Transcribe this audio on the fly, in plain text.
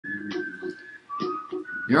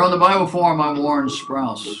You're on the Bible Forum. I'm Warren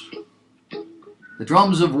Sprouse. The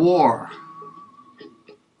drums of war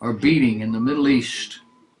are beating in the Middle East.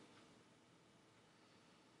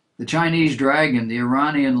 The Chinese dragon, the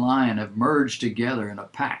Iranian lion have merged together in a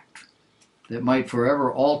pact that might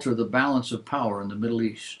forever alter the balance of power in the Middle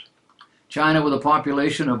East. China, with a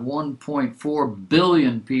population of 1.4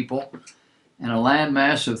 billion people and a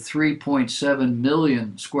landmass of 3.7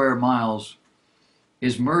 million square miles,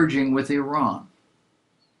 is merging with Iran.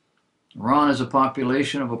 Iran has a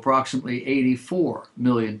population of approximately 84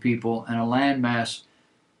 million people and a landmass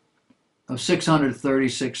of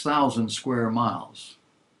 636,000 square miles.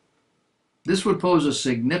 This would pose a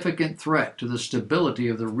significant threat to the stability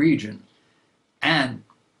of the region and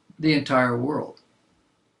the entire world.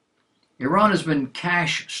 Iran has been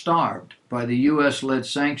cash-starved by the U.S.-led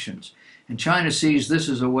sanctions, and China sees this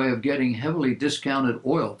as a way of getting heavily discounted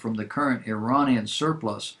oil from the current Iranian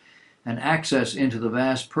surplus and access into the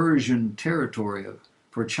vast Persian territory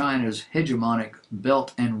for China's hegemonic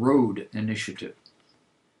Belt and Road Initiative.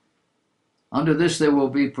 Under this, they will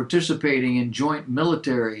be participating in joint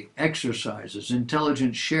military exercises,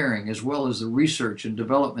 intelligence sharing, as well as the research and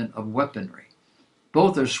development of weaponry.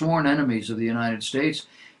 Both are sworn enemies of the United States.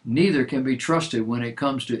 Neither can be trusted when it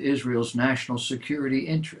comes to Israel's national security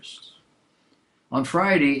interests. On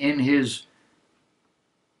Friday, in his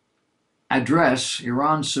address,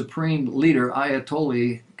 Iran's supreme leader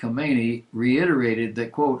Ayatollah Khamenei reiterated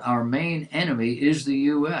that, quote, "our main enemy is the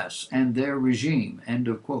U.S. and their regime," end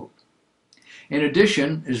of quote. In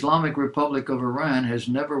addition, Islamic Republic of Iran has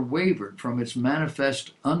never wavered from its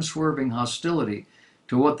manifest, unswerving hostility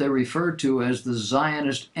to what they refer to as the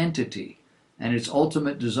Zionist entity and its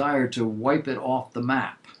ultimate desire to wipe it off the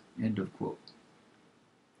map, end of quote.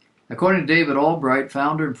 According to David Albright,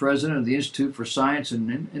 founder and president of the Institute for Science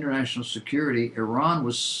and International Security, Iran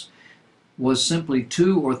was simply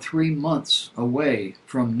 2 or 3 months away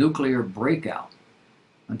from nuclear breakout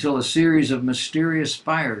until a series of mysterious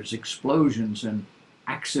fires, explosions, and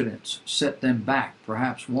accidents set them back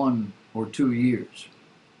perhaps 1 or 2 years.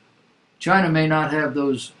 China may not have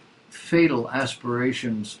those fatal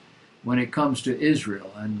aspirations when it comes to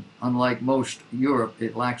Israel, and unlike most Europe,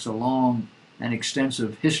 it lacks a long and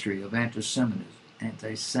extensive history of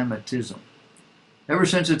anti-Semitism. Ever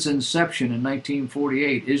since its inception in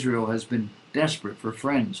 1948, Israel has been desperate for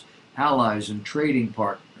friends, allies, and trading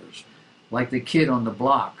partners, like the kid on the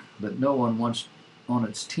block that no one wants on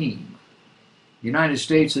its team. The United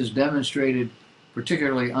States has demonstrated,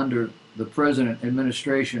 particularly under the present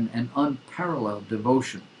administration, an unparalleled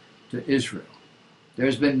devotion to Israel. There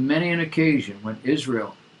has been many an occasion when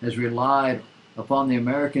Israel has relied upon the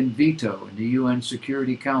American veto in the UN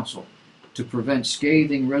Security Council to prevent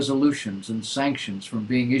scathing resolutions and sanctions from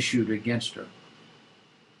being issued against her.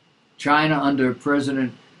 China, under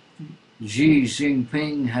President Xi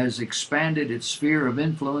Jinping, has expanded its sphere of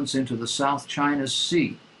influence into the South China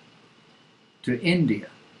Sea, to India,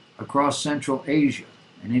 across Central Asia,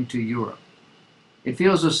 and into Europe. It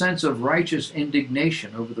feels a sense of righteous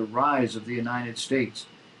indignation over the rise of the United States,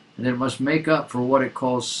 and it must make up for what it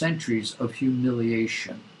calls centuries of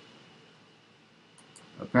humiliation,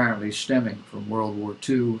 apparently stemming from World War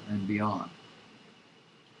II and beyond.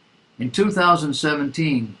 In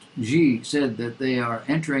 2017, Xi said that they are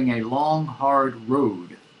entering a long, hard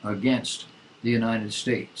road against the United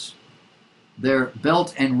States. Their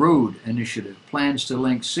Belt and Road Initiative plans to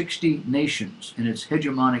link 60 nations in its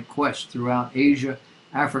hegemonic quest throughout Asia,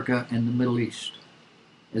 Africa, and the Middle East.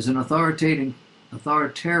 As an authoritarian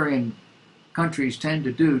countries tend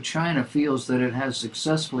to do, China feels that it has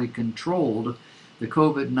successfully controlled the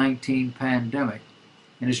COVID-19 pandemic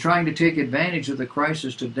and is trying to take advantage of the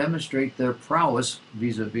crisis to demonstrate their prowess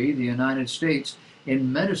vis-a-vis the United States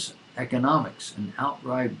in medicine, economics, and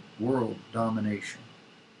outright world domination.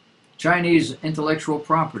 Chinese intellectual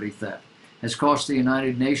property theft has cost the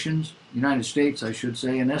United States,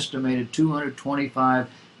 an estimated $225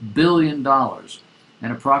 billion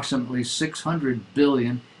and approximately $600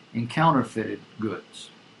 billion in counterfeited goods.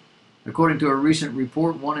 According to a recent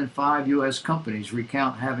report, 1 in 5 U.S. companies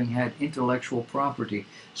recount having had intellectual property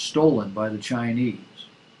stolen by the Chinese.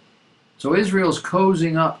 So Israel's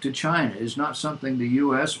cozying up to China is not something the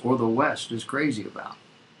U.S. or the West is crazy about.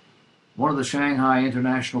 One of the Shanghai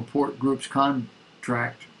International Port Group's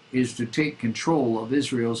contract is to take control of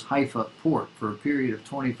Israel's Haifa port for a period of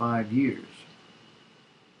 25 years.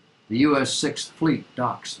 The U.S. Sixth Fleet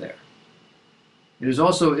docks there. It is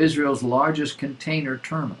also Israel's largest container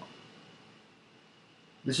terminal.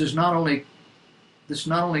 This not only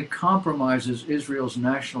compromises Israel's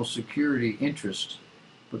national security interests,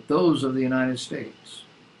 but those of the United States.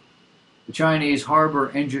 The Chinese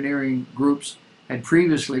harbor engineering groups had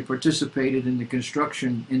previously participated in the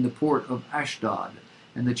construction in the port of Ashdod,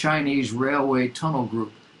 and the Chinese Railway Tunnel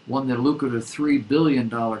Group won the lucrative $3 billion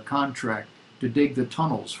contract to dig the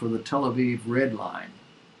tunnels for the Tel Aviv Red Line.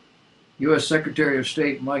 U.S. Secretary of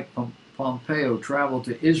State Mike Pompeo traveled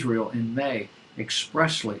to Israel in May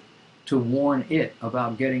expressly to warn it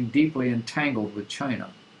about getting deeply entangled with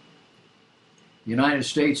China. The United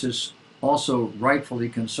States is also rightfully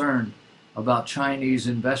concerned about Chinese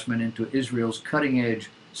investment into Israel's cutting-edge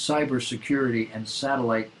cybersecurity and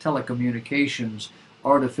satellite telecommunications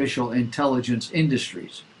artificial intelligence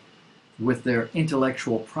industries, with their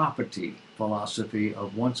intellectual property philosophy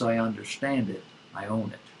of once I understand it, I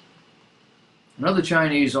own it. Another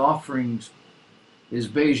Chinese offering is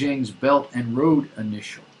Beijing's Belt and Road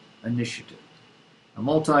Initiative, a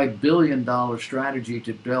multi-billion-dollar strategy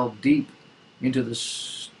to delve deep into the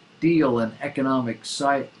steel and economic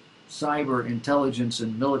cyber intelligence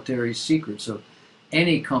and military secrets of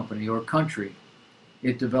any company or country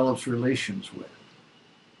it develops relations with.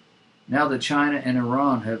 Now that China and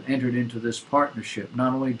Iran have entered into this partnership,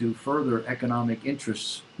 not only do further economic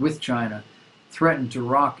interests with China threaten to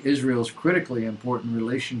rock Israel's critically important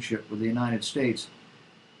relationship with the United States,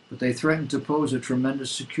 but they threaten to pose a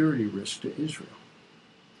tremendous security risk to Israel.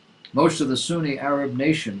 Most of the Sunni Arab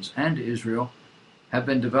nations and Israel have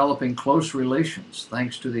been developing close relations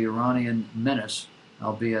thanks to the Iranian menace,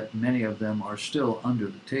 albeit many of them are still under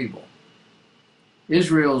the table.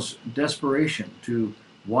 Israel's desperation to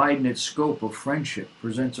widen its scope of friendship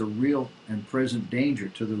presents a real and present danger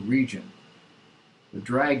to the region. The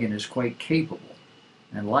dragon is quite capable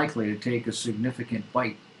and likely to take a significant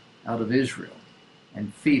bite out of Israel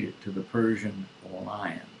and feed it to the Persian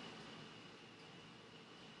lion.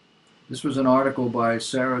 This was an article by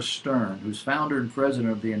Sarah Stern, who's founder and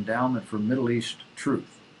president of the Endowment for Middle East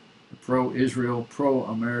Truth, a pro-Israel,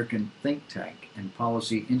 pro-American think tank and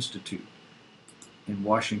policy institute in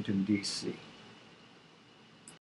Washington, D.C.